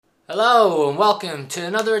Hello and welcome to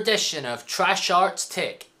another edition of Trash Arts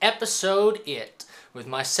Tick, episode 8, with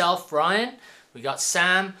myself, Ryan, we got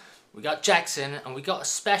Sam, we got Jackson, and we got a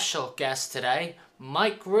special guest today,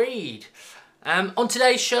 Mike Reed. On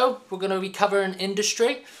today's show, we're going to be covering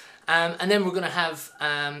industry, and then we're going to have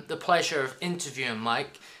the pleasure of interviewing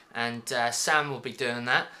Mike, and Sam will be doing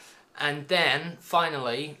that. And then,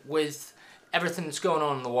 finally, with everything that's going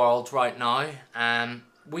on in the world right now,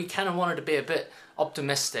 we kind of wanted to be a bit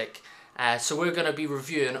optimistic, so we're going to be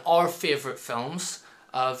reviewing our favourite films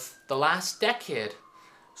of the last decade.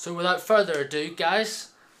 So without further ado, guys,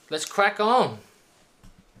 let's crack on.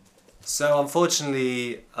 So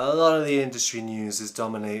unfortunately, a lot of the industry news is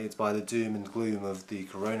dominated by the doom and gloom of the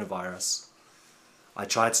coronavirus. I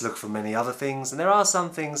tried to look for many other things, and there are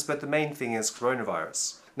some things, but the main thing is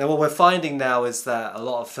coronavirus. Now what we're finding now is that a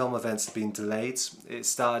lot of film events have been delayed. It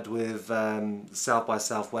started with South by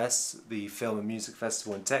Southwest, the film and music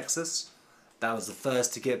festival in Texas. That was the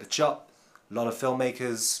first to get the chop. A lot of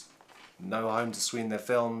filmmakers, no home to screen their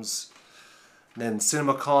films. And then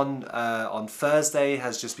CinemaCon on Thursday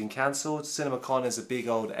has just been cancelled. CinemaCon is a big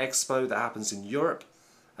old expo that happens in Europe,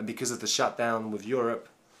 and because of the shutdown with Europe,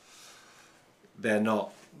 no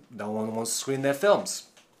one wants to screen their films.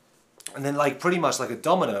 And then pretty much like a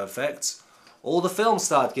domino effect, all the films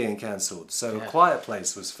started getting cancelled. So A Quiet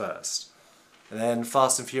Place was first. And then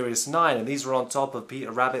Fast and Furious 9, and these were on top of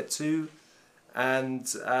Peter Rabbit 2, and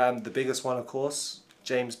the biggest one, of course,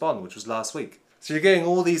 James Bond, which was last week. So you're getting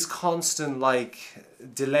all these constant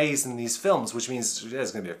delays in these films, which means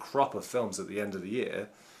there's going to be a crop of films at the end of the year.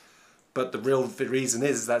 But the real reason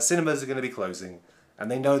is that cinemas are going to be closing,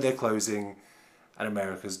 and they know they're closing, and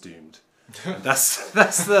America's doomed. That's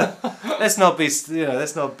the let's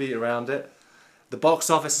not beat around it. The box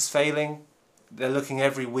office is failing. They're looking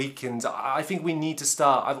every week, and I think we need to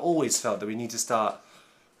start. I've always felt that we need to start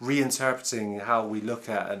reinterpreting how we look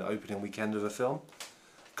at an opening weekend of a film,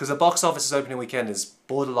 because a box office's opening weekend is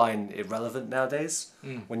borderline irrelevant nowadays.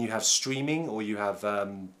 When you have streaming, or you have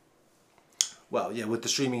with the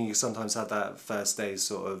streaming you sometimes have that first day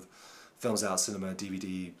sort of films out, cinema,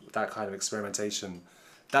 DVD, that kind of experimentation.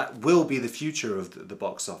 That will be the future of the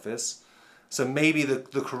box office. So maybe the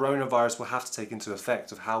coronavirus will have to take into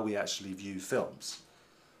effect of how we actually view films.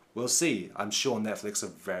 We'll see. I'm sure Netflix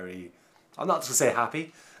are I'm not going to say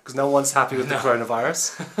happy, because no one's happy with the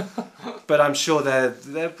coronavirus. But I'm sure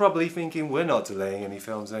they're probably thinking we're not delaying any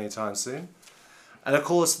films anytime soon. And of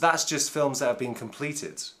course, that's just films that have been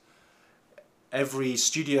completed. Every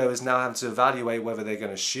studio is now having to evaluate whether they're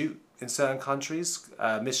going to shoot in certain countries.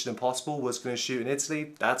 Mission Impossible was going to shoot in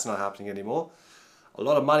Italy. That's not happening anymore. A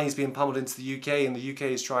lot of money is being pummeled into the UK, and the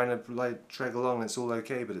UK is trying to treg along, and it's all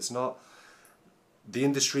okay, but it's not. The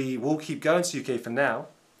industry will keep going to the UK for now,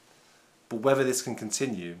 but whether this can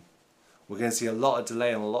continue, we're going to see a lot of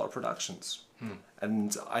delay on a lot of productions.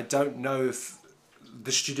 And I don't know if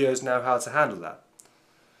the studios know how to handle that.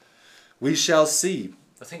 We shall see.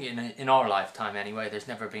 I think in our lifetime anyway, there's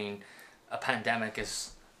never been a pandemic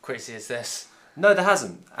as crazy as this. No, there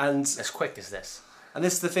hasn't. And as quick as this. And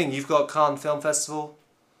this is the thing, you've got Cannes Film Festival.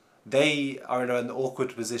 They are in an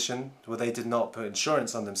awkward position where they did not put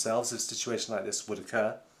insurance on themselves if a situation like this would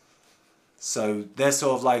occur. So they're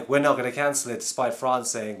sort of we're not going to cancel it, despite France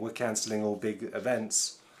saying we're cancelling all big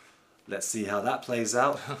events. Let's see how that plays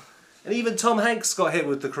out. And even Tom Hanks got hit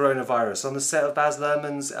with the coronavirus on the set of Baz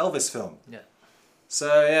Luhrmann's Elvis film. Yeah.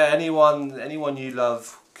 So yeah, anyone you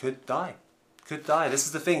love could die. Could die. This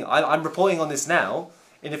is the thing. I'm reporting on this now.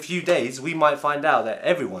 In a few days, we might find out that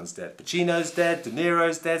everyone's dead. Pacino's dead, De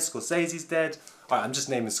Niro's dead, Scorsese's dead. Alright, I'm just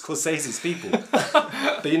naming Scorsese's people.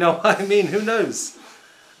 But you know what I mean? Who knows?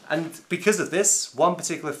 And because of this, one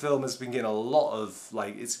particular film has been getting a lot of,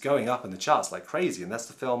 it's going up in the charts like crazy, and that's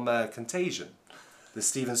the film Contagion. The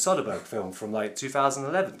Steven Soderbergh film from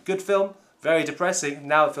 2011. Good film, very depressing.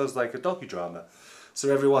 Now it feels like a docudrama.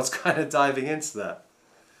 So everyone's kind of diving into that.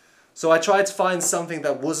 So I tried to find something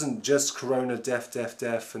that wasn't just Corona, death,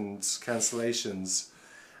 and cancellations.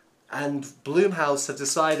 And Blumhouse have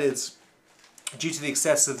decided, due to the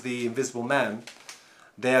excess of The Invisible Man,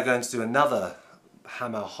 they are going to do another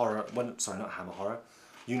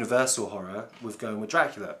Universal horror with going with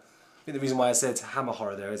Dracula. I think the reason why I said Hammer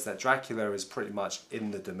horror there is that Dracula is pretty much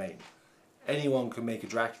in the domain. Anyone can make a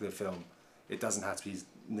Dracula film. It doesn't have to be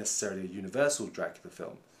necessarily a Universal Dracula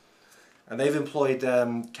film. And they've employed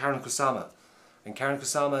Karyn Kusama. And Karyn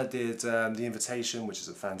Kusama did The Invitation, which is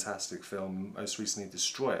a fantastic film, most recently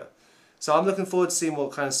Destroyer. So I'm looking forward to seeing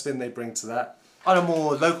what kind of spin they bring to that. On a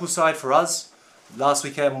more local side for us, Last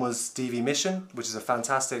weekend was DV Mission, which is a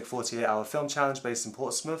fantastic 48-hour film challenge based in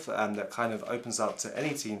Portsmouth, and that kind of opens up to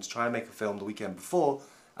any team to try and make a film the weekend before,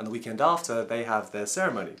 and the weekend after they have their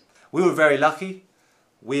ceremony. We were very lucky.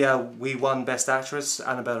 We won Best Actress,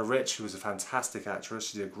 Annabella Rich, who was a fantastic actress.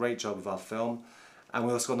 She did a great job with our film. And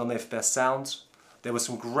we also got nominated for Best Sound. There were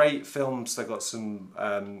some great films that got some,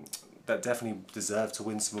 that definitely deserve to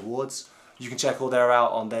win some awards. You can check all their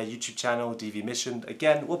out on their YouTube channel, DV Mission.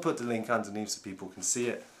 Again, we'll put the link underneath so people can see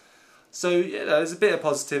it. So, you know, there's a bit of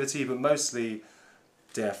positivity, but mostly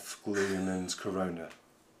death, gloom and corona.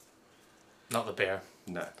 Not the beer.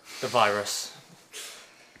 No. The virus.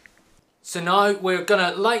 So now we're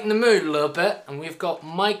going to lighten the mood a little bit, and we've got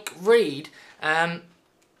Mike Reed.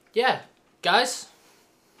 Yeah, guys.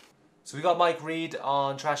 So we got Mike Reed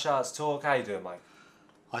on Trash Arts Talk. How you doing, Mike?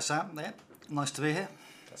 Hi Sam, yeah, nice to be here.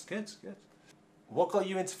 That's good, good. What got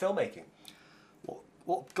you into filmmaking?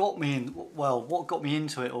 What got me in? Well, what got me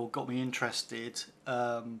into it or got me interested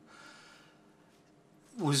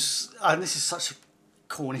was, and this is such a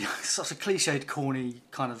corny, such a cliched, corny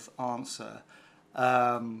kind of answer,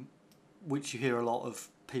 which you hear a lot of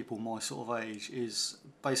people my sort of age, is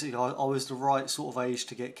basically I was the right sort of age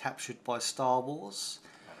to get captured by Star Wars.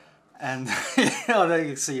 And I know you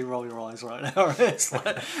can see you roll your eyes right now. It's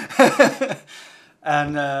like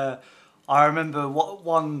and I remember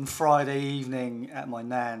one Friday evening at my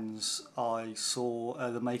nan's, I saw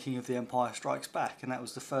the making of The Empire Strikes Back, and that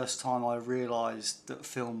was the first time I realised that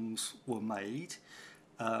films were made,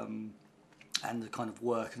 and the kind of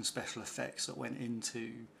work and special effects that went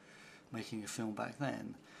into making a film back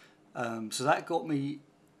then. So that got me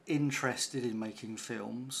interested in making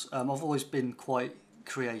films. I've always been quite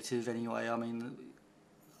creative anyway. I mean,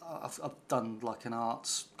 I've done like an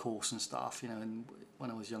arts course and stuff, you know, and when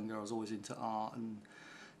I was younger I was always into art and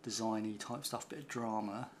designy type stuff, bit of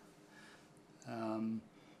drama. Do you want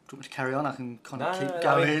me to carry on? I can kind of keep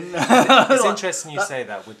going. I mean, it's interesting you say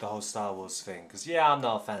that with the whole Star Wars thing, because yeah, I'm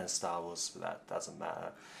not a fan of Star Wars, but that doesn't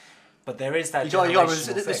matter. But there is that generational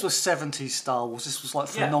thing. This was 70s Star Wars. This was like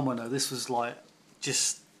phenomenal. This was like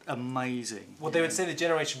just amazing. Well, they would say the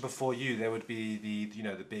generation before you, there would be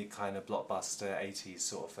the big kind of blockbuster 80s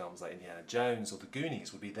sort of films like Indiana Jones or The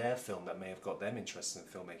Goonies would be their film that may have got them interested in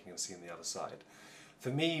filmmaking and seeing the other side. For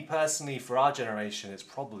me personally, for our generation, it's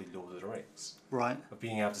probably Lord of the Rings. Right. Of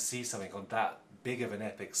being able to see something on that big of an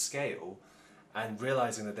epic scale and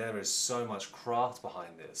realising that there is so much craft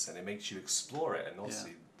behind this and it makes you explore it. And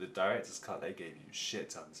obviously the director's cut, they gave you shit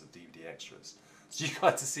tons of DVD extras. So you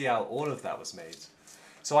got to see how all of that was made.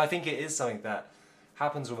 So I think it is something that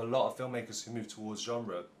happens with a lot of filmmakers who move towards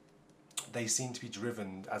genre. They seem to be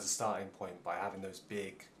driven as a starting point by having those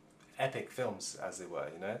big, epic films, as it were,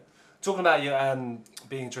 you know? Talking about your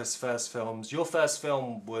being interested first films, your first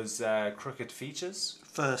film was Crooked Features?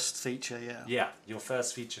 First feature, yeah. Yeah, your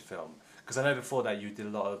first feature film. Because I know before that you did a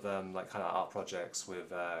lot of like kind of art projects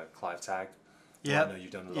with Clive Tagg. Yeah, I know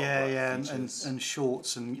you've done a lot of features. and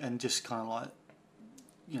shorts and just kind of like,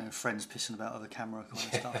 you know, friends pissing about with a camera kind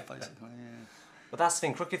of stuff, basically. Yeah. But that's the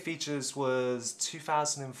thing. Crooked Features was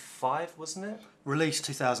 2005, wasn't it? Released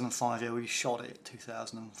 2005. Yeah, we shot it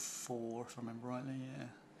 2004, if I remember rightly. Yeah.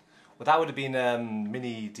 Well, that would have been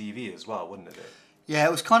mini DV as well, wouldn't it? Yeah,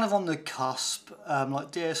 it was kind of on the cusp.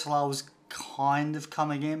 Like DSLR was kind of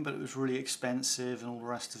coming in, but it was really expensive and all the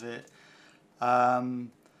rest of it.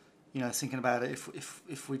 You know, thinking about it,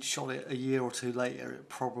 if we'd shot it a year or two later, it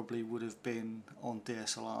probably would have been on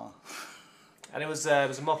DSLR. And it was a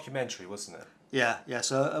mockumentary, wasn't it? Yeah, yeah.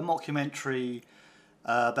 So a mockumentary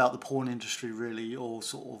about the porn industry, really, or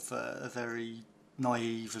sort of a very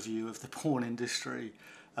naive view of the porn industry.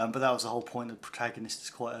 But that was the whole point. The protagonist is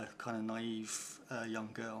quite a kind of naive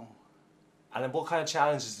young girl. And then what kind of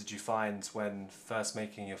challenges did you find when first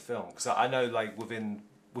making your film? Because I know, like, within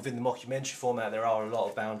the mockumentary format, there are a lot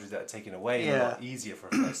of boundaries that are taken away and a lot easier for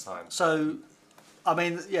a first time. So, I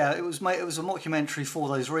mean, yeah, it was a mockumentary for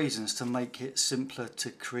those reasons, to make it simpler to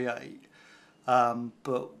create.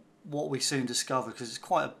 But what we soon discovered, because it's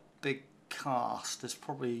quite a big cast, there's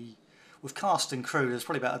probably, with cast and crew, there's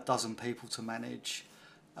probably about a dozen people to manage.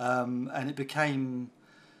 And it became,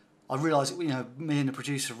 I realised, you know, me and the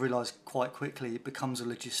producer realised quite quickly it becomes a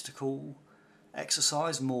logistical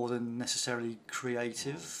exercise more than necessarily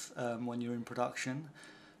creative when you're in production.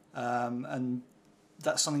 And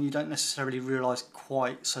that's something you don't necessarily realise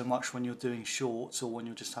quite so much when you're doing shorts or when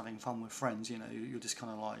you're just having fun with friends. You know, you're just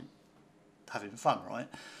kind of like having fun, right?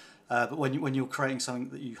 But when you're creating something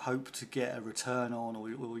that you hope to get a return on, or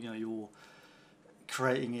you know, you're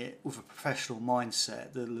creating it with a professional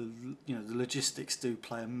mindset, the logistics do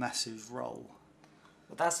play a massive role.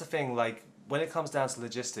 But that's the thing, like, when it comes down to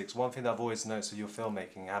logistics, one thing that I've always noticed with your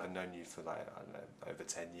filmmaking, I haven't known you for like, I don't know, over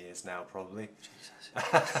 10 years now probably,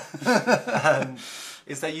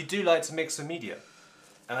 is that you do like to mix the media.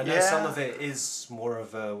 And I know some of it is more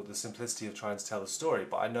of the simplicity of trying to tell a story,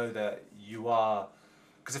 but I know that you are,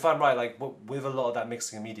 because if I'm right, like with a lot of that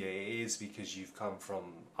mixing of media, it is because you've come from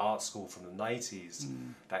art school from the 90s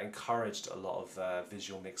that encouraged a lot of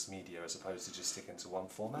visual mixed media as opposed to just sticking to one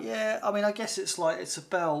format. Yeah, I mean, I guess it's like, it's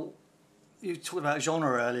about, you talked about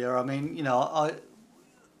genre earlier. I mean, you know,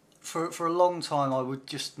 for a long time I would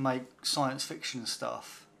just make science fiction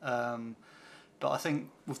stuff. But I think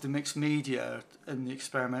with the mixed media and the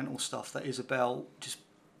experimental stuff, that is about just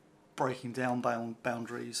breaking down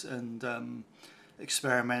boundaries and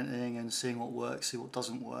experimenting and seeing what works, see what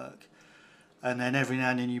doesn't work. And then every now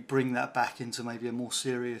and then you bring that back into maybe a more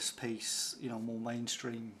serious piece, you know, more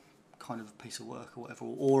mainstream kind of piece of work or whatever,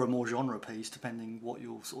 or a more genre piece, depending what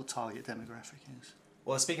your sort of target demographic is.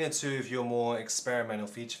 Well, speaking of two of your more experimental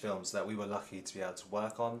feature films that we were lucky to be able to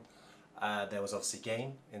work on, there was obviously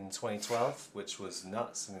Gain in 2012, which was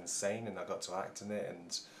nuts and insane, and I got to act in it.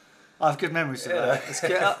 And I have good memories of that. It's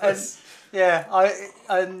good.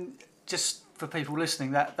 And just for people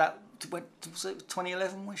listening, that was it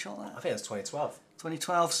 2011 we shot that? I think it was 2012.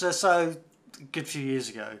 2012, so a good few years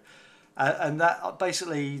ago, and that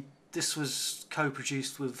basically this was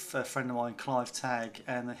co-produced with a friend of mine, Clive Tagg,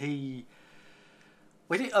 and he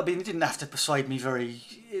didn't have to persuade me very.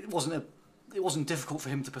 It wasn't difficult for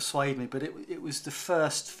him to persuade me, but it was the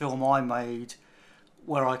first film I made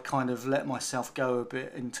where I kind of let myself go a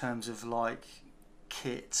bit in terms of like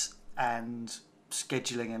kit and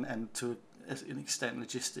scheduling and to an extent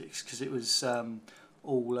logistics, because it was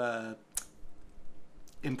all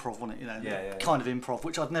improv, wasn't it? You know, kind of improv,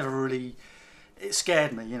 which I'd never really. It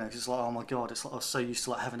scared me, you know, because like, oh my god, it's like I was so used to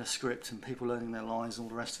like having a script and people learning their lines and all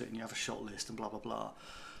the rest of it, and you have a shot list and blah blah blah.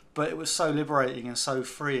 But it was so liberating and so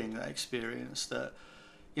freeing, that experience, that,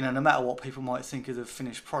 you know, no matter what people might think of the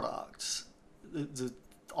finished product,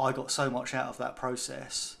 I got so much out of that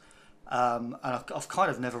process, and I've kind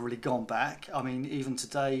of never really gone back. I mean, even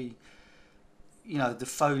today, you know, the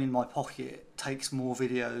phone in my pocket takes more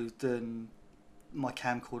video than my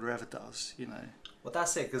camcorder ever does, you know. Well,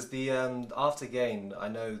 that's it, because the after Gain, I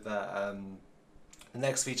know that the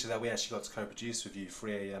next feature that we actually got to co-produce with you,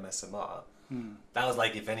 3am SMR, that was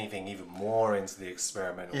like, if anything, even more into the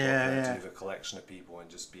experimental with a collection of people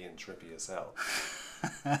and just being trippy as hell.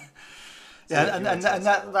 And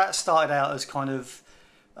that started out as kind of,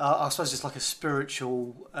 I suppose it's like a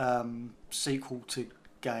spiritual sequel to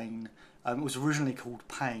Gain. It was originally called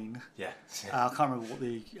Pain. Yeah. I can't remember what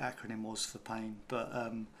the acronym was for Pain,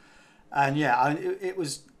 but and yeah, it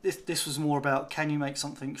was. This was more about, can you make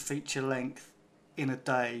something feature length in a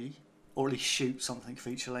day, or at least shoot something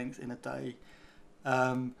feature length in a day?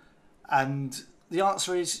 And the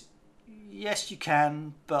answer is yes, you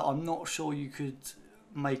can, but I'm not sure you could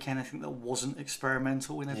make anything that wasn't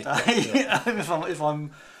experimental in a day. Yeah. if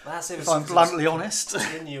I'm bluntly honest.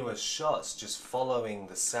 Continuous shots, just following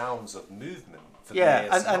the sounds of movement. For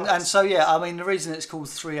and so I mean, the reason it's called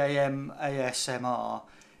 3am ASMR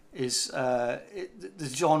is the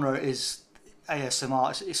genre is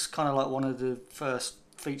ASMR. It's kind of like one of the first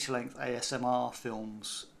feature-length ASMR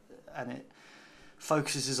films, and it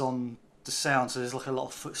focuses on the sound. So there's like a lot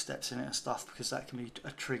of footsteps in it and stuff, because that can be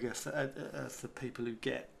a trigger for people who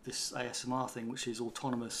get this ASMR thing, which is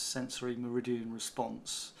autonomous sensory meridian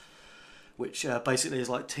response, which basically is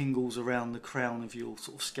like tingles around the crown of your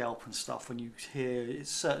sort of scalp and stuff when you hear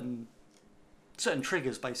it's certain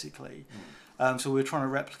triggers, basically. So we're trying to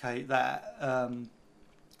replicate that.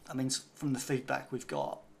 I mean, from the feedback we've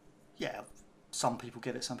got, some people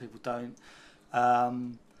get it, some people don't.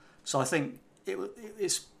 So I think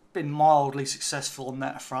it's been mildly successful on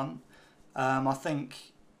that front. I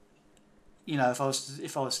think, you know, if I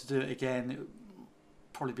was to do it again, it would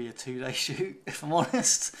probably be a 2-day shoot, if I'm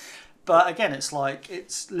honest. But again, it's like,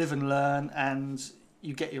 it's live and learn, and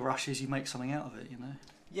you get your rushes, you make something out of it, you know.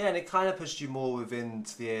 Yeah, and it kind of pushed you more within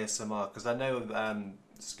to the ASMR, because I know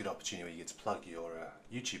it's a good opportunity where you get to plug your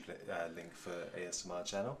YouTube link for ASMR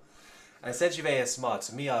channel. And essentially with ASMR,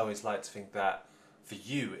 to me, I always like to think that for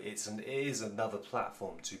you, it is another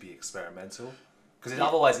platform to be experimental, because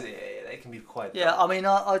otherwise it can be quite. Yeah, I mean,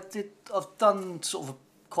 I've done sort of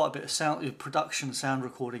quite a bit of production sound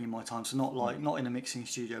recording in my time, so not in a mixing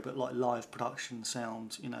studio, but like live production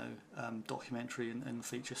sound, you know, documentary and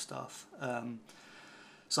feature stuff.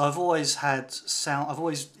 So I've always had sound. I've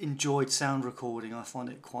always enjoyed sound recording. I find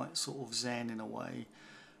it quite sort of zen in a way,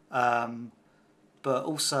 but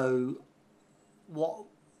also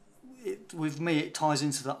with me, it ties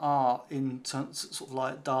into the art in terms, sort of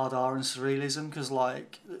like Dada and surrealism, because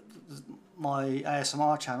like my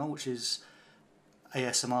ASMR channel, which is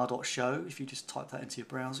asmr.show, if you just type that into your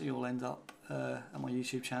browser, you'll end up at my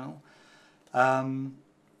YouTube channel.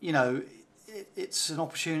 You know, it's an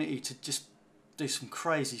opportunity to just do some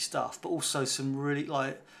crazy stuff, but also some really,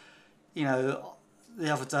 like, you know,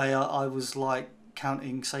 the other day I was like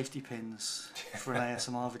counting safety pins for an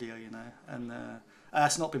ASMR video, you know, and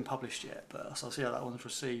that's not been published yet, but so I'll see how that one's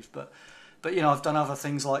received. But you know, I've done other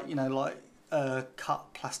things like, you know, like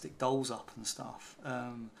cut plastic dolls up and stuff,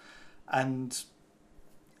 and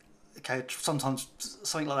okay, sometimes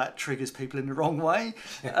something like that triggers people in the wrong way,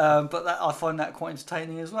 but that, I find that quite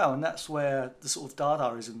entertaining as well, and that's where the sort of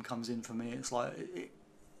Dadaism comes in for me. It's like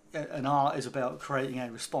an art is about creating a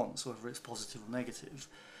response, whether it's positive or negative,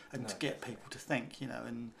 and to get people to think, you know,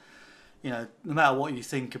 and you know, no matter what you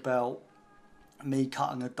think about me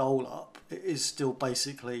cutting a doll up, it is still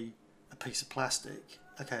basically a piece of plastic.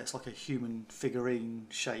 Okay, it's like a human figurine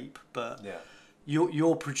shape, but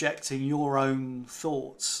you're projecting your own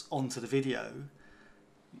thoughts onto the video.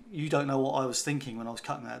 You don't know what I was thinking when I was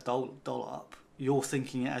cutting that doll up. You're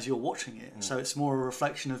thinking it as you're watching it, so it's more a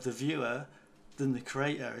reflection of the viewer than the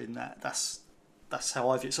creator. In that's how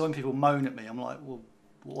I view it. So when people moan at me, I'm like, well,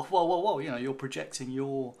 whoa, you know, you're projecting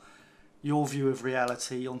your view of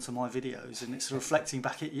reality onto my videos, and it's reflecting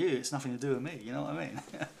back at you. It's nothing to do with me. You know what I mean?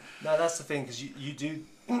 No, that's the thing, because you do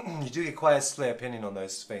you do get quite a split opinion on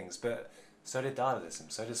those things, but so did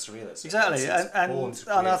Dadaism, so did surrealism. Exactly,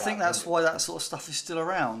 and I think that's why that sort of stuff is still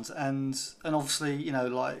around, and obviously, you know,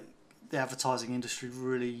 like the advertising industry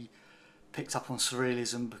really picked up on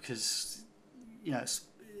surrealism because, you know,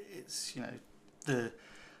 it's you know, the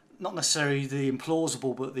not necessarily the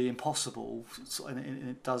implausible but the impossible, and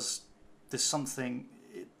it does. There's something,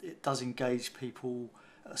 it does engage people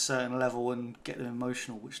at a certain level and get them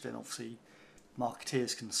emotional, which then obviously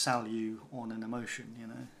marketeers can sell you on an emotion, you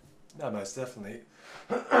know. No, most definitely.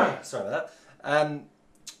 Sorry about that.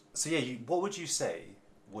 So yeah, what would you say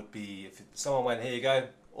would be, if someone went, here you go,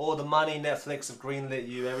 all the money, Netflix have greenlit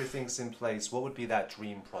you, everything's in place, what would be that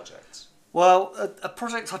dream project? Well, a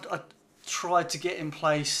project I tried to get in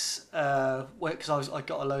place because I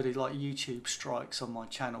got a load of like YouTube strikes on my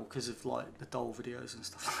channel because of like the doll videos and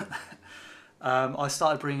stuff like that. I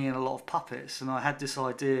started bringing in a lot of puppets, and I had this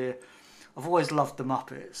idea. I've always loved the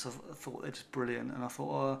Muppets. I thought they're just brilliant, and I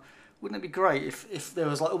thought, wouldn't it be great if there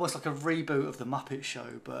was like almost like a reboot of the Muppet Show,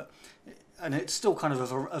 and it's still kind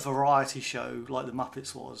of a variety show like the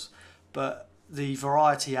Muppets was, but the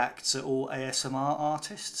variety acts are all ASMR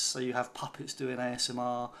artists. So you have puppets doing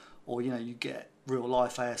ASMR, or you know, you get real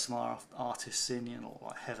life ASMR artists in, you know,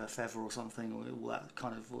 like Heather Feather or something, or all that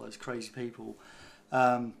kind of, all those crazy people.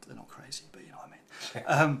 They're not crazy, but you know what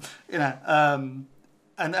I mean. You know,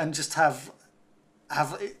 and just have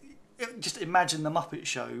just imagine the Muppet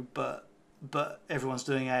Show, but everyone's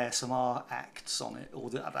doing ASMR acts on it, or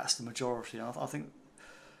that's the majority. And I think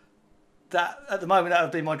that at the moment that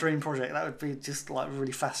would be my dream project. That would be just like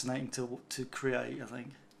really fascinating to create, I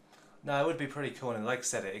think. No, it would be pretty cool, and like I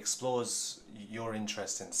said, it explores your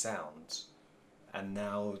interest in sound, and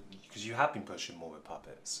now, because you have been pushing more with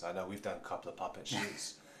puppets, I know we've done a couple of puppet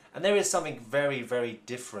shoots, and there is something very, very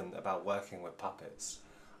different about working with puppets.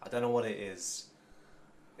 I don't know what it is.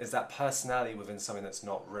 Is that personality within something that's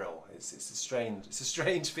not real? It's a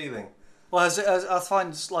strange feeling. Well, as I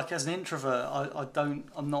find, like as an introvert,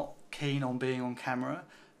 I'm not keen on being on camera,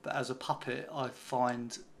 but as a puppet, I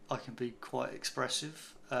find I can be quite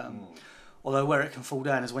expressive. Although where it can fall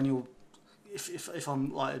down is when you're, if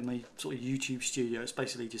I'm like in my sort of YouTube studio, it's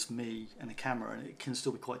basically just me and a camera, and it can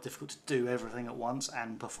still be quite difficult to do everything at once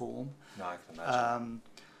and perform. No, I can imagine.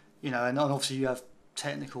 You know, and obviously you have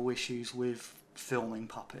technical issues with filming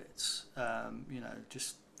puppets. You know,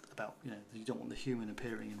 just about, you know, you don't want the human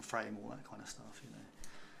appearing in frame, all that kind of stuff. You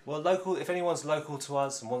know. Well, if anyone's local to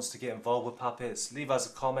us and wants to get involved with puppets, leave us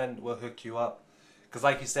a comment. We'll hook you up. Because,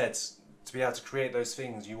 like you said, to be able to create those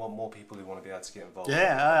things, you want more people who want to be able to get involved.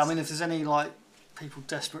 Yeah, I mean, if there's any like people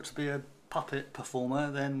desperate to be a puppet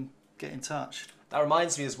performer, then get in touch. That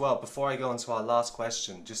reminds me as well, before I go on to our last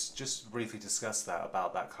question, just briefly discuss that,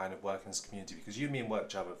 about that kind of work in this community, because you and me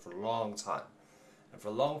worked together for a long time. And for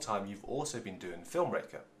a long time, you've also been doing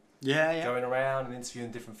Filmraker. Yeah. Going around and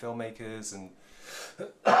interviewing different filmmakers and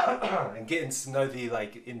and getting to know the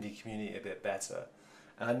like indie community a bit better.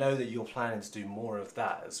 And I know that you're planning to do more of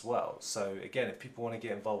that as well. So again, if people want to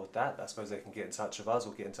get involved with that, I suppose they can get in touch with us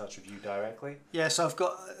or get in touch with you directly. Yeah, so I've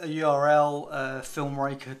got a URL,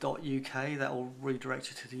 filmraker.uk, that will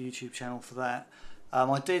redirect you to the YouTube channel for that.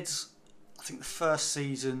 I think the first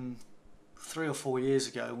season 3 or 4 years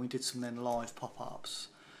ago, and we did some then live pop-ups.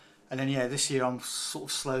 And then this year I'm sort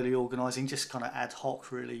of slowly organising, just kind of ad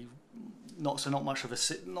hoc, really. Not so much of a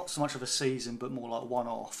season, but more like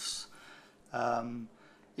one-offs. And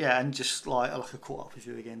just like I caught up with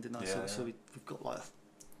you again, didn't I? So we've got like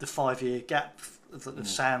the 5-year gap of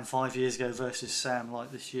Sam 5 years ago versus Sam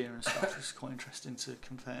like this year and stuff. It's quite interesting to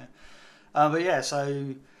compare. I'm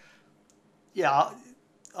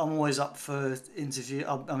always up for interview.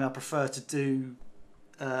 I prefer to do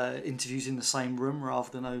interviews in the same room rather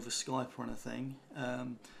than over Skype or anything.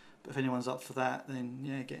 But if anyone's up for that,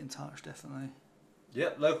 then get in touch, definitely.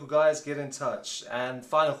 Yep, local guys, get in touch. And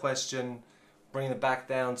final question, bringing it back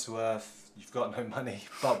down to earth. You've got no money,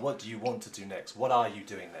 but what do you want to do next? What are you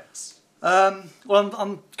doing next? Well,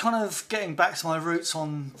 I'm kind of getting back to my roots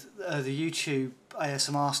on the YouTube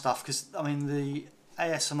ASMR stuff, because I mean the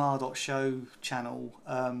ASMR.show channel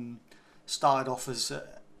started off as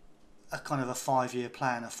a kind of a 5-year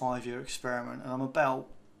plan, a 5-year experiment, and I'm about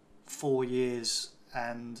 4 years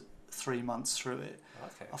and 3 months through it.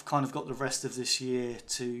 Okay. I've kind of got the rest of this year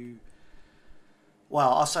to.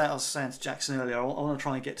 Well, I was saying to Jackson earlier, I want to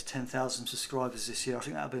try and get to 10,000 subscribers this year. I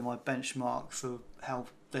think that'll be my benchmark for how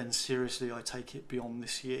then seriously I take it beyond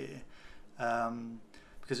this year.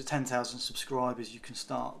 Because at 10,000 subscribers, you can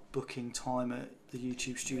start booking time at the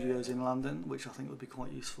YouTube studios in London, which I think would be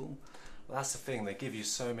quite useful. Well, that's the thing. They give you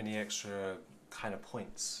so many extra kind of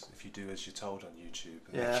points if you do as you're told on YouTube.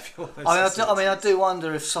 Yeah. I do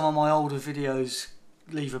wonder if some of my older videos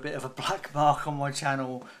leave a bit of a black mark on my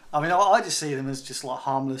channel. I mean, I just see them as just like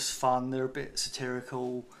harmless fun. They're a bit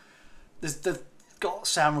satirical. They've got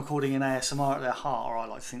sound recording and ASMR at their heart, or I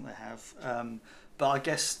like to think they have. But I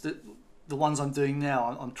guess the ones I'm doing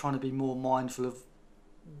now, I'm trying to be more mindful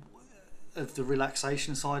of the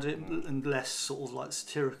relaxation side of it, and less sort of like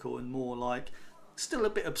satirical and more like still a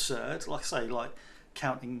bit absurd. Like I say, like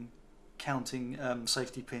counting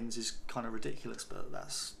safety pins is kind of ridiculous, but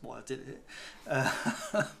that's why I did it.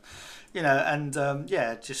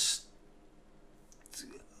 Just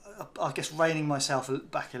I guess reining myself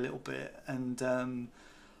back a little bit, and I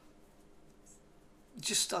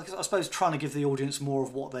suppose trying to give the audience more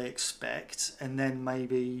of what they expect, and then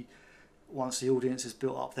maybe once the audience is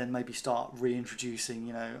built up, then maybe start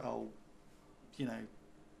reintroducing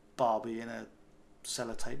Barbie in a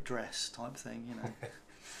sellotape dress type thing,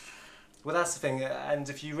 Well, that's the thing, and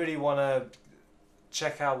if you really want to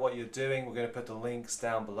check out what you're doing, we're going to put the links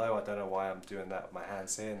down below. I don't know why I'm doing that with my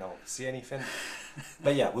hands here, no one can see anything.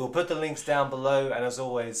 But yeah, we'll put the links down below, and as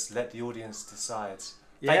always, let the audience decide.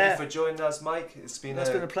 Yeah. Thank you for joining us, Mike. It's been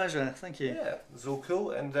a pleasure, thank you. Yeah, it was all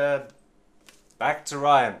cool, and back to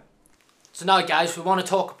Ryan. So now, guys, we want to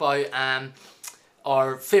talk about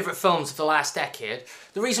our favourite films of the last decade.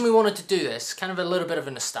 The reason we wanted to do this, kind of a little bit of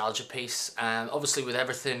a nostalgia piece, obviously with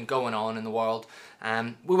everything going on in the world,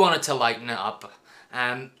 we wanted to lighten it up.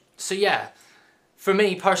 So yeah, for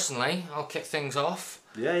me personally, I'll kick things off.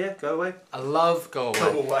 Yeah, go away. I love Go Away.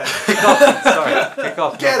 Go away. Kick off. Sorry, kick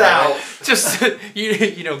off. Get out. Just,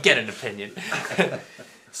 get an opinion.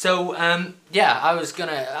 So, I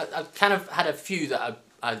kind of had a few that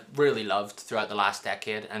I really loved throughout the last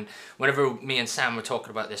decade, and whenever me and Sam were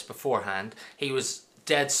talking about this beforehand, he was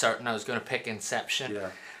dead certain I was going to pick Inception,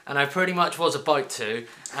 and I pretty much was about to,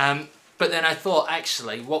 but then I thought,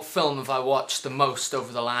 actually, what film have I watched the most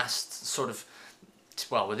over the last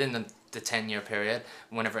within the 10-year period,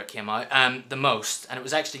 whenever it came out, the most, and it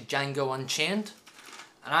was actually Django Unchained,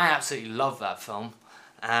 and I absolutely love that film.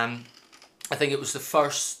 I think it was the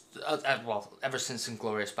first, ever since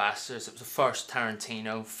Inglourious Basterds, it was the first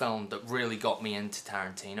Tarantino film that really got me into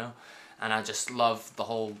Tarantino, and I just love the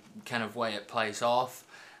whole kind of way it plays off.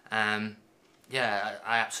 I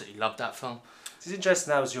absolutely loved that film. It's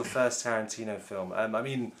interesting that was your first Tarantino film.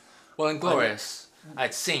 Well, Inglourious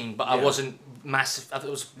I'd seen, but I wasn't massive. It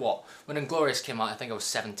was when Inglourious came out, I think I was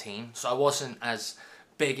 17, so I wasn't as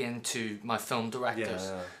big into my film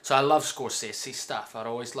directors. Yeah. So I love Scorsese stuff. I'd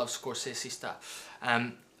always loved Scorsese stuff.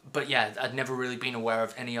 But yeah, I'd never really been aware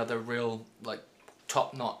of any other real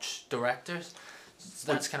top-notch directors.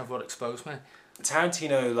 So that's kind of what exposed me.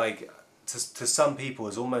 Tarantino, to some people,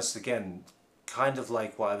 is almost, again, kind of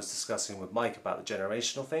like what I was discussing with Mike about the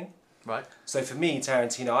generational thing. Right. So for me,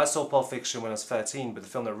 Tarantino, I saw Pulp Fiction when I was 13, but the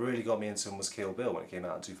film that really got me into him was Kill Bill when it came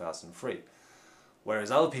out in 2003. Whereas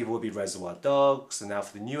other people would be Reservoir Dogs, and now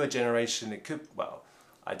for the newer generation, it could,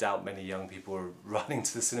 I doubt many young people are running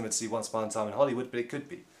to the cinema to see Once Upon a Time in Hollywood, but it could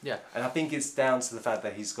be. Yeah. And I think it's down to the fact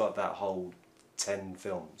that he's got that whole 10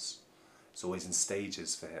 films. It's always in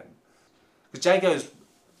stages for him. Because Django is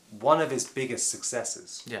one of his biggest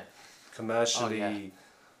successes. Yeah. Commercially,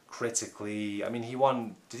 critically. I mean, he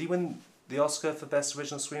won. Did he win the Oscar for Best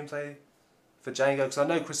Original Screenplay for Django? Because I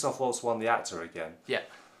know Christoph Waltz won the actor again. Yeah.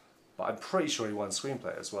 But I'm pretty sure he won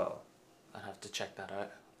screenplay as well. I'd have to check that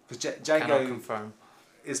out. Because Cannot Django confirm.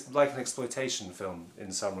 is like an exploitation film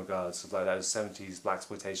in some regards, like those 70s black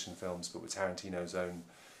exploitation films, but with Tarantino's own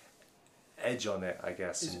edge on it, I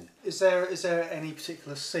guess. Is there any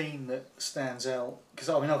particular scene that stands out? Because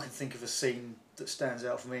I mean, I can think of a scene that stands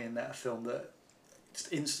out for me in that film that it's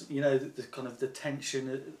instant. You know, the kind of the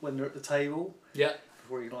tension when they're at the table. Yeah.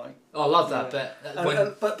 Before you like. Oh, I love that bit.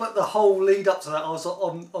 But the whole lead up to that, I was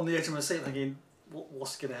on the edge of my seat thinking,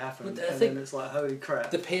 what's going to happen? I and think then it's like, holy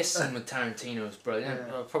crap. The pacing with Tarantino is brilliant.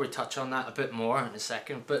 Yeah. I'll probably touch on that a bit more in a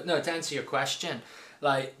second. But no, to answer your question,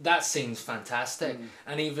 like that scene's fantastic,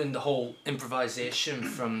 and even the whole improvisation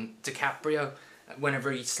from DiCaprio,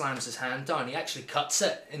 whenever he slams his hand down, he actually cuts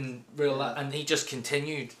it in real life, and he just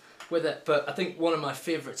continued with it. But I think one of my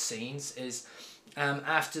favourite scenes is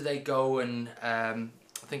after they go and I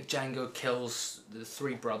think Django kills the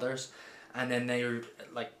three brothers, and then they're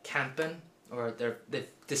like camping, or they've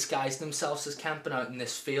disguised themselves as camping out in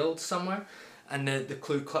this field somewhere, and the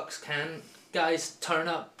Ku Klux Klan guys turn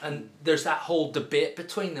up, and there's that whole debate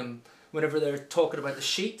between them whenever they're talking about the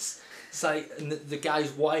sheets. It's like, and the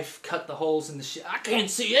guy's wife cut the holes in the sheet. I can't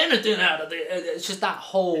see anything out of it. It's just that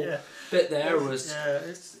whole bit there was... Yeah,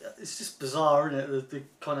 it's just bizarre, isn't it? The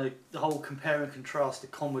kind of, the whole compare and contrast, the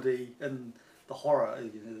comedy and the horror,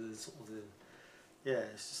 you know, the sort of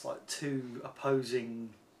it's just like two opposing...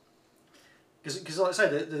 Because like I say,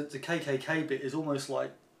 the KKK bit is almost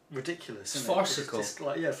like ridiculous, isn't farcical. It's just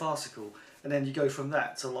like, farcical. And then you go from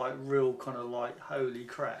that to like real kind of like, holy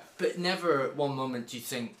crap. But never at one moment do you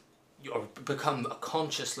think, or become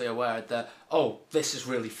consciously aware that, oh, this is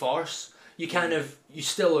really farce. You kind of, you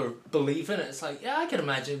still are believing it. It's like, yeah, I can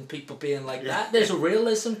imagine people being like that. There's a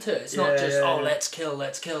realism to it. It's not just, let's kill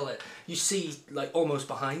it. You see, like, almost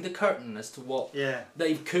behind the curtain as to what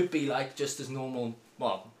they could be like, just as normal,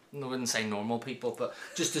 well, I wouldn't say normal people, but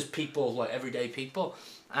just as people, like everyday people.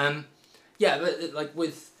 But like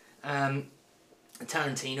with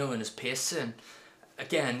Tarantino and his pacing,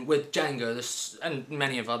 again with Django, and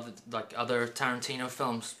many of other Tarantino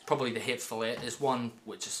films, probably The Hateful Eight is one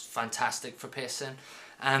which is fantastic for pacing.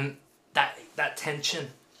 That tension,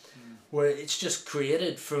 where it's just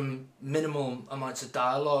created from minimal amounts of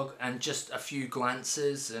dialogue and just a few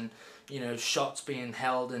glances and, you know, shots being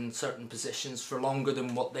held in certain positions for longer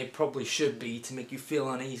than what they probably should be to make you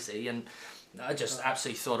feel uneasy. And I just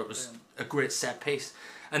absolutely thought it was a great set piece.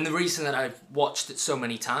 And the reason that I've watched it so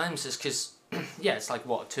many times is because, it's like,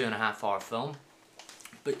 what, a 2.5 hour film?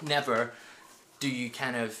 But never do you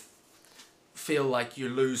kind of feel like you're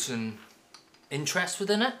losing interest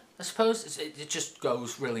within it, I suppose. It just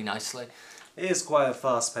goes really nicely. It is quite a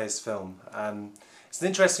fast-paced film. It's an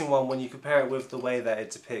interesting one when you compare it with the way that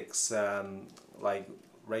it depicts like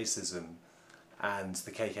racism and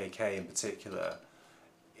the KKK in particular.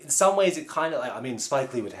 In some ways it kind of, like, I mean,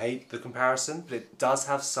 Spike Lee would hate the comparison, but it does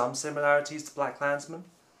have some similarities to Black Klansman.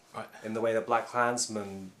 Right. In the way that Black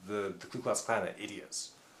Klansmen, the Ku Klux Klan are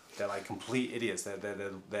idiots. They're like complete idiots.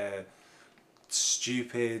 They're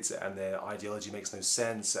stupid, and their ideology makes no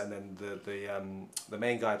sense. And then the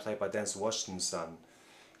main guy played by Denzel Washington's son,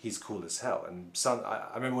 he's cool as hell. And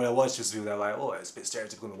I remember when I watched this film, they were like, oh, it's a bit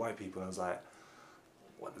stereotypical on the white people. And I was like,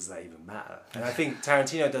 what does that even matter? And I think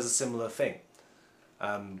Tarantino does a similar thing.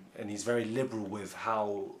 And he's very liberal with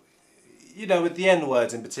how, you know, with the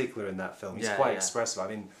N-words in particular in that film. He's quite expressive. I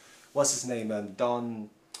mean, what's his name? Don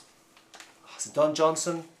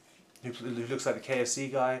Johnson, who looks like the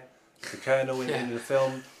KFC guy, the colonel in the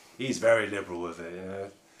film. He's very liberal with it, you know.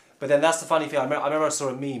 But then that's the funny thing. I remember I saw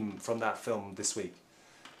a meme from that film this week,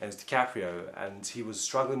 and it's DiCaprio, and he was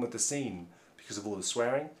struggling with the scene because of all the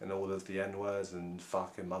swearing and all of the N-words and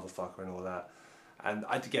fuck and motherfucker and all that. And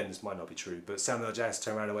again, this might not be true, but Samuel L. Jackson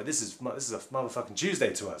turned around and went, this is a motherfucking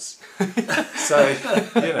Tuesday to us. So,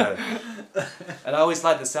 you know. And I always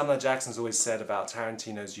like that Samuel L. Jackson's always said about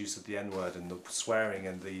Tarantino's use of the N-word and the swearing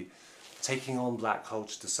and the taking on black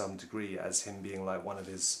culture to some degree as him being like one of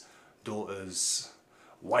his daughter's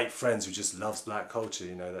white friends who just loves black culture,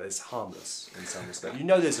 you know, that it's harmless in some respect. You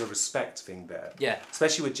know there's a respect thing there. Yeah.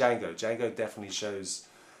 Especially with Django. Django definitely shows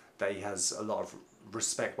that he has a lot of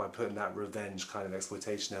respect by putting that revenge kind of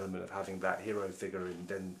exploitation element of having that hero figure in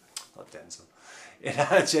Jamie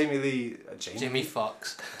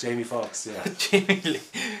Foxx, yeah. Jamie Lee.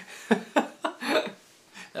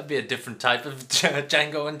 That'd be a different type of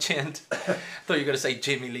Django Unchained. I thought you were going to say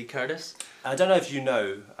Jamie Lee Curtis. I don't know if you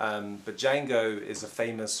know, but Django is a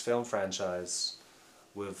famous film franchise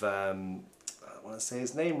with don't want to say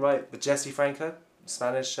his name right, but Jesse Franco,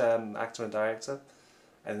 Spanish actor and director.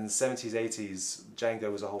 And in the 70s, 80s,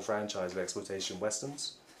 Django was a whole franchise of exploitation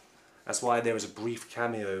westerns. That's why there was a brief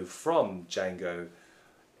cameo from Django.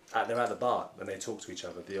 They're at the bar and they talk to each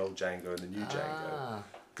other, the old Django and the new Django.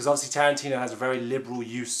 Because obviously Tarantino has a very liberal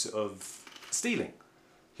use of stealing.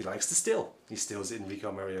 He likes to steal. He steals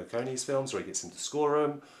Enrico Morricone's films, or he gets him to score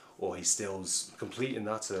them, or he steals complete and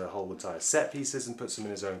utter whole entire set pieces and puts them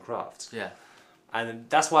in his own craft. Yeah. And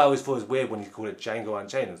that's why I always thought it was weird when he called it Django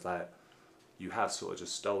Unchained. It's like, you have sort of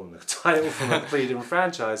just stolen the title from a completely different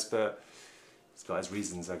franchise, but it's got his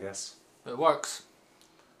reasons, I guess. It works.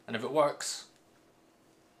 And if it works,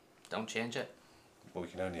 don't change it. Well, we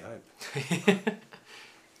can only hope.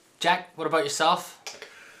 Jack, what about yourself?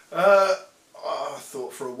 I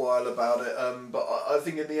thought for a while about it, but I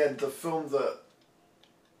think in the end, the film that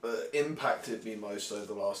impacted me most over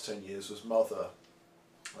the last 10 years was Mother.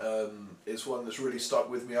 It's one that's really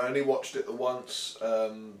stuck with me. I only watched it the once,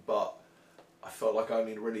 but I felt like I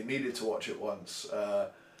only really needed to watch it once.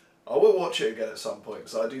 I will watch it again at some point,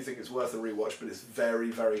 because I do think it's worth a rewatch, but it's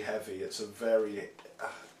very, very heavy. It's a very...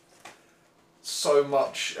 so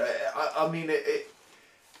much... I mean,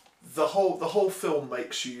 the whole film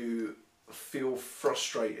makes you feel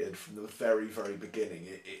frustrated from the very, very beginning.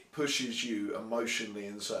 It pushes you emotionally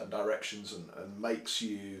in certain directions and makes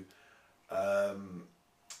you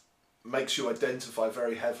identify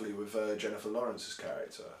very heavily with Jennifer Lawrence's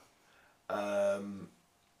character, and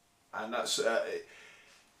that's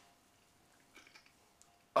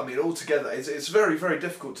I mean, altogether, it's very, very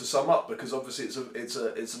difficult to sum up, because obviously it's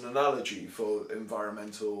an analogy for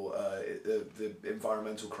environmental the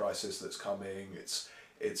environmental crisis that's coming.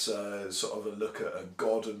 It's sort of a look at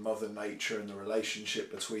God and Mother Nature and the relationship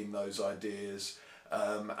between those ideas,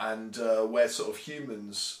 and where sort of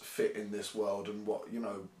humans fit in this world, and what,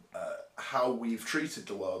 how we've treated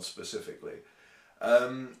the world specifically.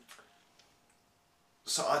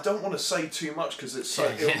 So I don't want to say too much, because it's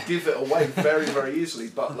like, it'll give it away very, very easily.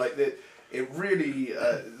 But like it really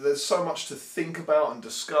there's so much to think about and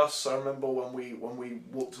discuss. I remember when we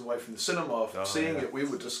walked away from the cinema after seeing it, we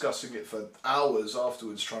were discussing it for hours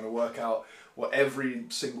afterwards, trying to work out what every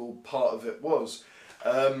single part of it was.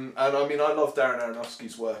 And I mean, I love Darren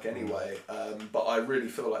Aronofsky's work anyway, but I really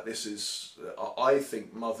feel like this is, I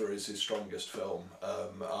think Mother is his strongest film.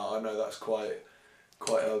 I know that's quite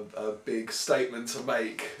a big statement to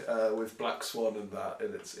make with Black Swan and that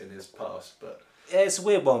in his past, but yeah, it's a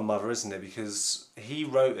weird one, Mother, isn't it? Because he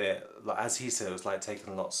wrote it, like, as he said, it was like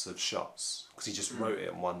taking lots of shots, because he just wrote it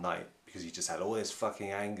in one night, because he just had all this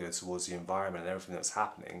fucking anger towards the environment and everything that's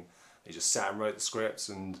happening. He just sat and wrote the scripts,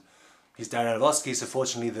 and he's Darren Aronofsky, so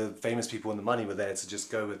fortunately the famous people and the money were there to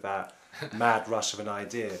just go with that mad rush of an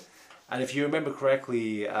idea. And if you remember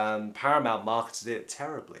correctly, Paramount marketed it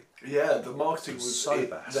terribly. Yeah, the marketing was so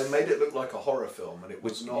bad. They made it look like a horror film, and it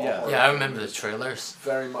was not a horror Yeah, I film. remember the trailers.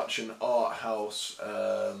 Very much an art house,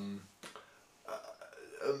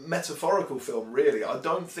 metaphorical film, really. I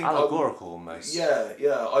don't think... Allegorical, almost. Yeah,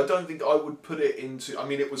 I don't think I would put it into... I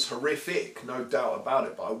mean, it was horrific, no doubt about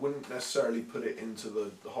it, but I wouldn't necessarily put it into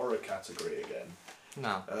the horror category again.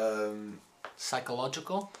 No.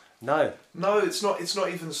 Psychological? No. No, it's not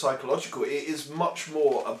even psychological. It is much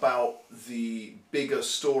more about the bigger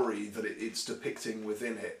story that it's depicting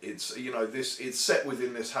within it. It's, it's set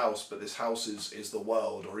within this house, but this house is the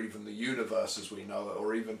world, or even the universe as we know it,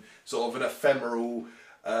 or even sort of an ephemeral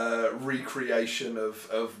recreation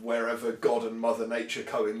of wherever God and Mother Nature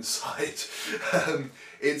coincide.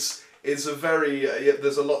 It's a very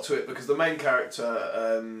there's a lot to it, because the main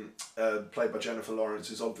character played by Jennifer Lawrence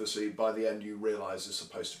is obviously, by the end you realise, is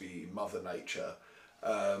supposed to be Mother Nature,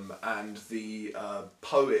 and the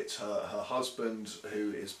poet, her husband,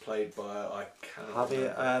 who is played by, I can't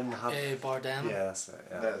remember. Javier Bardem. Yeah, that's it.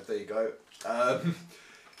 Yeah. There you go.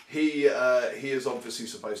 He is obviously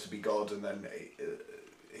supposed to be God, and then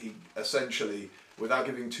he essentially, without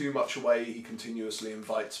giving too much away, he continuously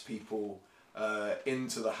invites people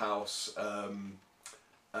into the house,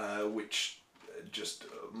 which just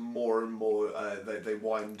more and more they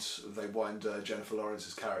wind Jennifer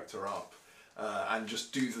Lawrence's character up, and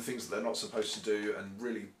just do the things that they're not supposed to do, and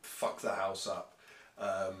really fuck the house up,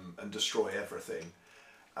 and destroy everything.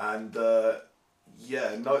 And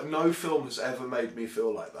no film has ever made me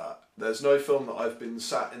feel like that. There's no film that I've been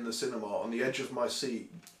sat in the cinema on the edge of my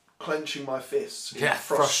seat, clenching my fists in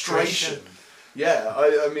frustration. Yeah,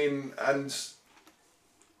 I mean, and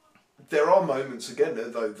there are moments, again,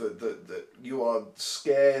 though, that you are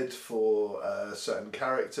scared for certain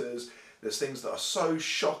characters. There's things that are so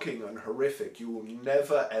shocking and horrific you will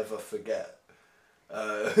never, ever forget.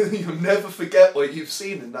 You'll never forget what you've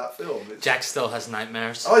seen in that film. Jack still has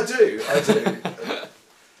nightmares. I do.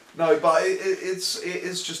 No, but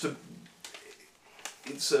it's just a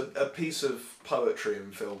piece of poetry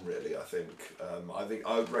in film, really. I think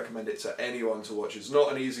I would recommend it to anyone to watch. It's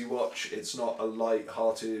not an easy watch. It's not a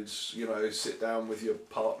light-hearted, sit down with your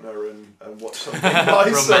partner and watch something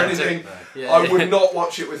nice or anything. Yeah, I would not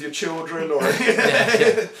watch it with your children or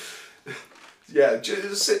anything. Yeah,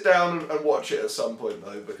 just sit down and watch it at some point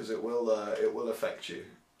though, because it will affect you.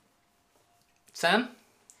 Sam?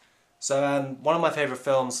 So one of my favourite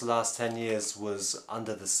films the last 10 years was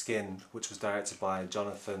Under the Skin, which was directed by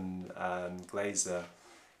Jonathan Glazer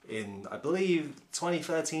in, I believe,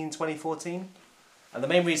 2013, 2014. And the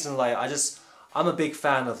main reason, I'm a big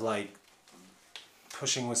fan of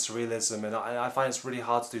pushing with surrealism, and I find it's really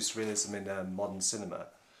hard to do surrealism in modern cinema.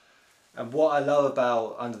 And what I love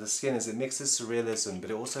about Under the Skin is it mixes surrealism, but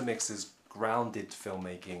it also mixes grounded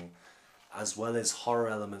filmmaking, as well as horror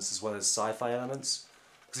elements, as well as sci-fi elements.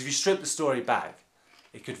 Because if you strip the story back,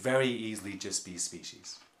 it could very easily just be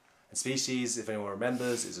Species. And Species, if anyone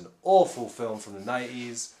remembers, is an awful film from the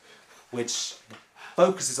 90s, which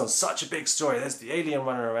focuses on such a big story. There's the alien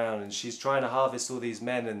running around, and she's trying to harvest all these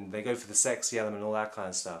men, and they go for the sexy element and all that kind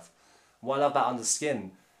of stuff. And what I love about Under the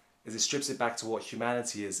Skin is it strips it back to what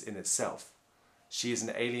humanity is in itself. She is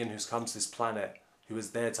an alien who's come to this planet who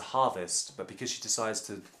is there to harvest, but because she decides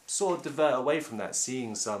to sort of divert away from that,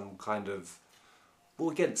 seeing some kind of,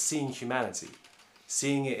 seeing humanity,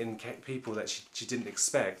 seeing it in people that she didn't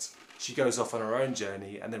expect, she goes off on her own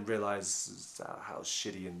journey and then realises how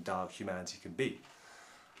shitty and dark humanity can be.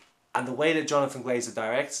 And the way that Jonathan Glazer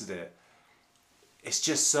directed it, it's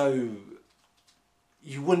just so...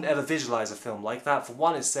 You wouldn't ever visualise a film like that. For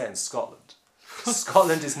one, it's set in Scotland.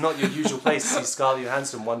 Scotland is not your usual place to see Scarlett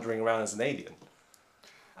Johansson wandering around as an alien.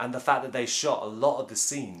 And the fact that they shot a lot of the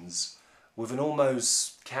scenes with an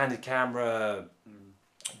almost candid camera,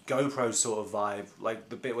 GoPro sort of vibe, like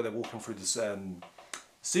the bit where they're walking through this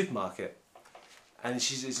supermarket, and it's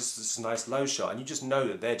just this nice low shot, and you just know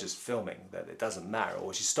that they're just filming, that it doesn't matter.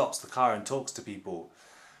 Or she stops the car and talks to people,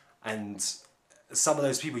 and some of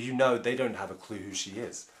those people, they don't have a clue who she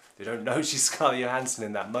is. They don't know she's Scarlett Johansson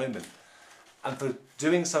in that moment. And for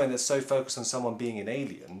doing something that's so focused on someone being an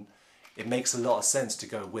alien, it makes a lot of sense to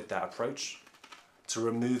go with that approach, to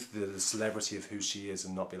remove the celebrity of who she is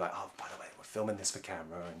and not be like, oh, by the way, we're filming this for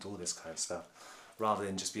camera and all this kind of stuff, rather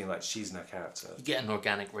than just being like, she's in her character. You get an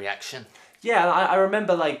organic reaction. Yeah, I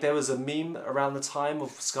remember there was a meme around the time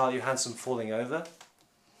of Scarlett Johansson falling over,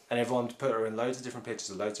 and everyone put her in loads of different pictures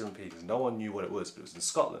of loads of different people. No one knew what it was, but it was in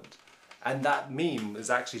Scotland. And that meme is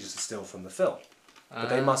actually just a still from the film. But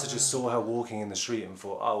they must have just saw her walking in the street and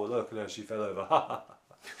thought, oh, well, look, she fell over.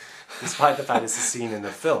 Despite the fact it's a scene in the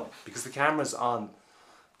film. Because the cameras aren't,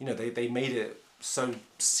 they made it so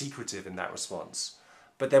secretive in that response.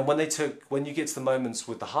 But then when you get to the moments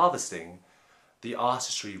with the harvesting, the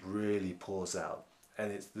artistry really pours out.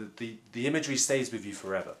 And it's the imagery stays with you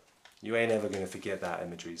forever. You ain't ever going to forget that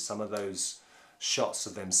imagery. Some of those shots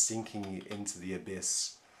of them sinking into the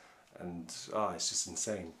abyss, and it's just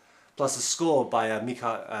insane. Plus the score by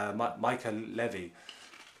Micah Levy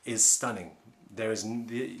is stunning.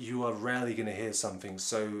 You are rarely going to hear something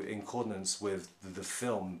so in accordance with the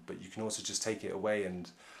film, but you can also just take it away, and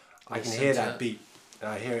I can hear that beat, and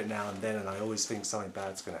I hear it now and then, and I always think something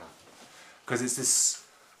bad's going to happen. Because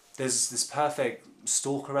there's this perfect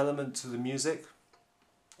stalker element to the music.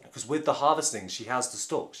 Because with the harvesting, she has to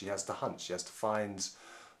stalk, she has to hunt, she has to find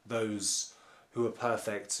those who are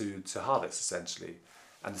perfect to harvest, essentially.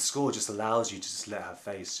 And the score just allows you to just let her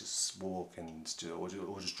face just walk,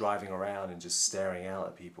 or just driving around and just staring out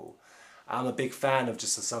at people. I'm a big fan of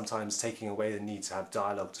just sometimes taking away the need to have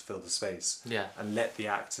dialogue to fill the space. Yeah. And let the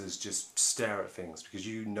actors just stare at things, because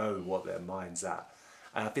you know what their mind's at.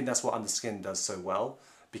 And I think that's what Under the Skin does so well,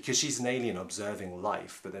 because she's an alien observing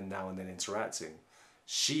life, but then now and then interacting.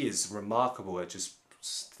 She is remarkable at just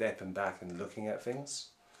stepping back and looking at things.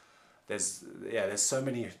 There's so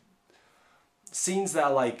many scenes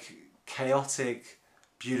that are chaotic,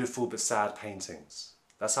 beautiful but sad paintings.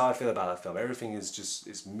 That's how I feel about that film. Everything is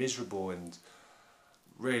it's miserable and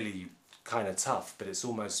really kind of tough, but it's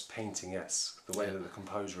almost painting-esque. The way that the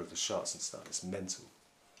composure of the shots and stuff, it's mental.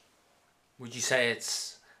 Would you say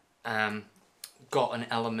it's got an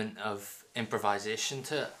element of improvisation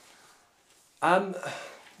to it?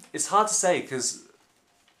 It's hard to say, because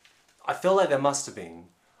I feel like there must have been.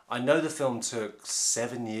 I know the film took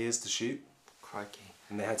 7 years to shoot. Crikey.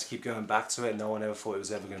 And they had to keep going back to it. No one ever thought it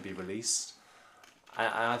was ever going to be released.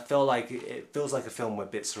 I feel like it feels like a film where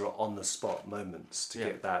bits are on the spot moments to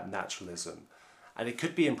get that naturalism. and it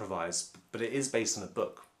could be improvised, but it is based on a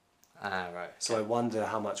book. Ah, right. So I wonder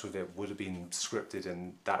how much of it would have been scripted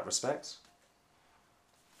in that respect.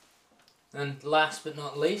 And last but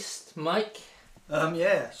not least, Mike.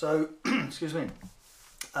 So excuse me.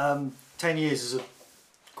 10 years is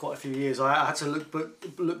quite a few years. I had to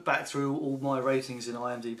look back through all my ratings in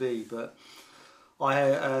IMDb, but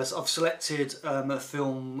I've selected a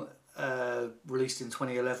film released in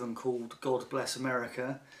 2011 called God Bless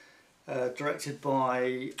America, directed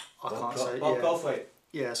by Bob Goldthwait.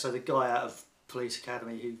 Yeah, so the guy out of Police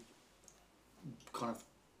Academy who kind of,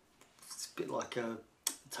 it's a bit like a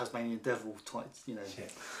Tasmanian Devil type, you know.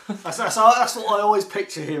 Yeah. That's what I always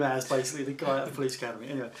picture him as, basically, the guy out of Police Academy.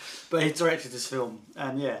 Anyway, but he directed this film,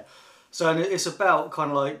 and yeah. So it's about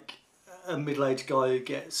kind of like a middle-aged guy who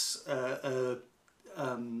gets like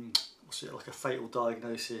a fatal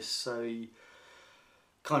diagnosis. So he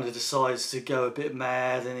kind of decides to go a bit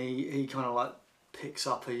mad, and he kind of like picks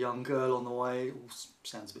up a young girl on the way. It all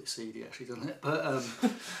sounds a bit seedy, actually, doesn't it? But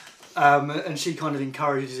and she kind of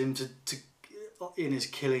encourages him to in his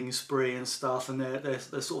killing spree and stuff, and they're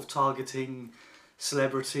sort of targeting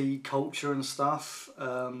celebrity culture and stuff.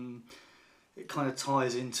 It kind of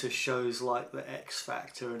ties into shows like The X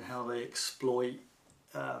Factor and how they exploit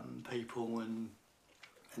people and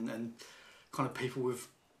kind of people with,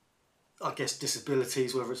 I guess,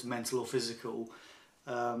 disabilities, whether it's mental or physical.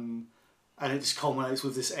 And it just culminates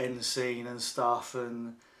with this end scene and stuff,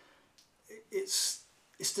 and it's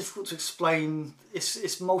difficult to explain.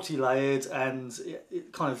 It's multi-layered, and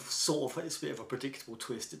it kind of sort of, it's a bit of a predictable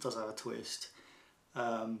twist. It does have a twist,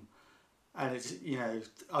 and it's, you know,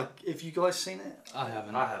 have you guys seen it? I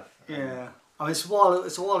haven't. I have. Yeah, I mean, it's a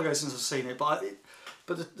while ago since I've seen it, but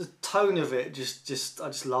the tone of it I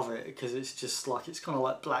just love it, because it's just like, it's kind of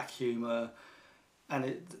like black humour, and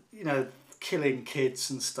it, you know, killing kids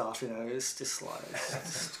and stuff, you know, it's just like,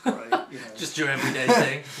 it's great, you know. Just your everyday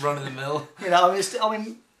thing, run of the mill. You know,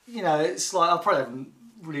 you know, it's like, I probably haven't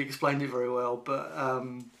really explained it very well, but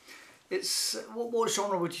it's, what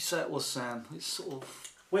genre would you say it was, Sam? It's sort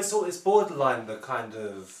of... Well, it's borderline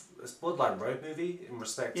it's borderline road movie in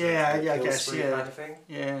respect to I kill guess, spree yeah. kind of thing.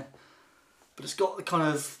 Yeah, but it's got the kind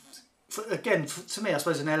of, to me, I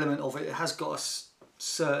suppose an element of it, it has got a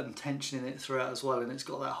certain tension in it throughout as well, and it's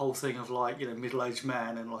got that whole thing of, like, you know, middle-aged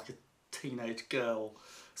man and like a teenage girl,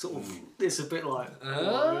 sort of. It's a bit like,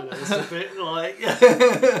 it's a bit like,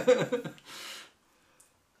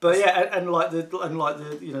 but yeah, and like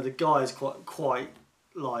the you know, the guy is quite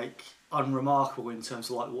like unremarkable in terms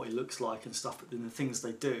of like what he looks like and stuff, but then the things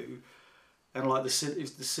they do, and like the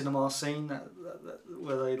cinema scene that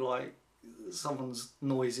where they, like, someone's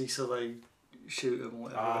noisy so they shoot them or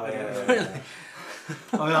whatever. Oh, yeah.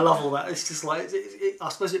 I mean, I love all that. It's just like, I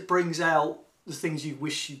suppose it brings out the things you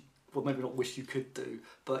wish you, well, maybe not wish you could do,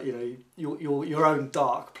 but, you know, your own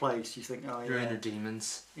dark place. You think, oh, Your yeah, inner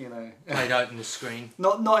demons you know, played out on the screen.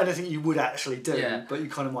 not anything you would actually do, Yeah. but you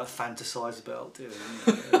kind of might fantasize about doing.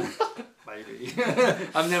 You know, maybe.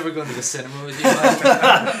 I'm never going to the cinema with you,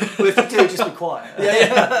 Mike. Well, if you do, just be quiet.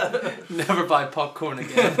 Yeah. Never buy popcorn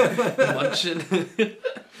again. Munching.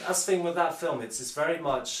 That's the thing with that film, it's very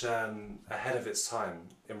much ahead of its time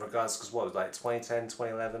in regards, because what, like 2010,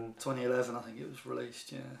 2011? 2011, I think it was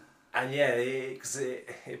released, yeah. And yeah, because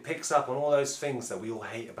it picks up on all those things that we all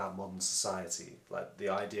hate about modern society, like the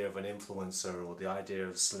idea of an influencer, or the idea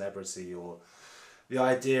of celebrity, or the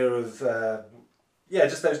idea of,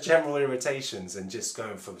 just those general irritations, and just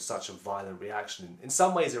going for such a violent reaction. In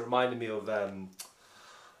some ways, it reminded me of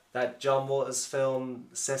that John Waters film,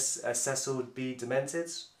 Cecil B. Demented.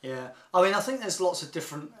 Yeah, I mean, I think there's lots of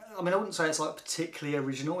different, I mean, I wouldn't say it's like particularly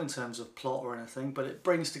original in terms of plot or anything, but it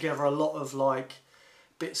brings together a lot of like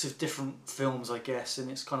bits of different films, I guess, and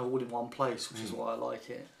it's kind of all in one place, which is why I like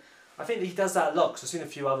it. I think he does that a lot, because I've seen a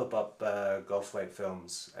few other Bob Goldthwait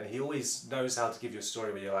films, and he always knows how to give you a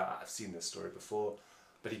story where you're like, I've seen this story before,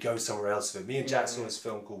 but he goes somewhere else with it. Me and Jack saw this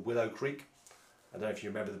film called Willow Creek. I don't know if you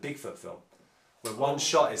remember the Bigfoot film, where one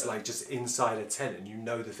shot is like just inside a tent, and you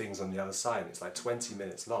know the things on the other side, and it's like 20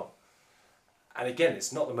 minutes long. And again,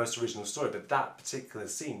 it's not the most original story, but that particular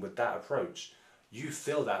scene with that approach, you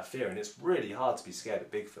feel that fear, and it's really hard to be scared of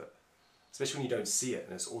Bigfoot, especially when you don't see it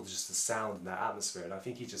and it's all just the sound and that atmosphere. And I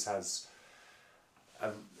think he just has,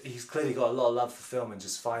 he's clearly got a lot of love for film and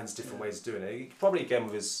just finds different ways of doing it. Probably again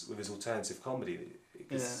with his alternative comedy.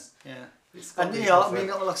 Yeah. It's And yeah, I mean,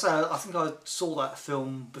 like I say, I think I saw that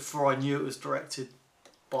film before I knew it was directed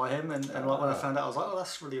by him, and like when I found out, I was like, oh,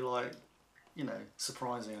 that's really, like, you know,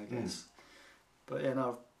 surprising, I guess. But yeah,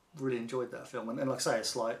 no, I really enjoyed that film, and like I say,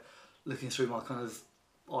 it's like looking through my kind of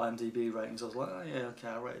IMDb ratings, I was like, oh yeah, okay,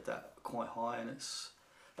 I rated that quite high, and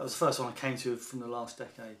that was the first one I came to from the last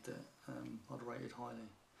decade that I'd rated highly.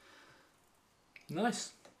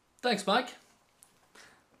 Nice. Thanks, Mike.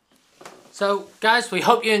 So, guys, we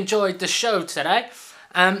hope you enjoyed the show today.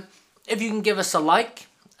 If you can give us a like,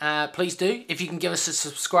 please do. If you can give us a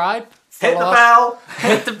subscribe, Hit the bell!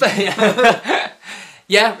 Hit the bell.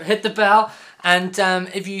 Yeah, hit the bell. And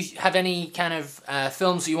if you have any kind of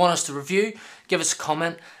films that you want us to review, give us a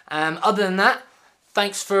comment. Other than that,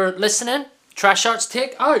 thanks for listening. Trash Arts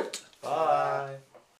Take out. Bye.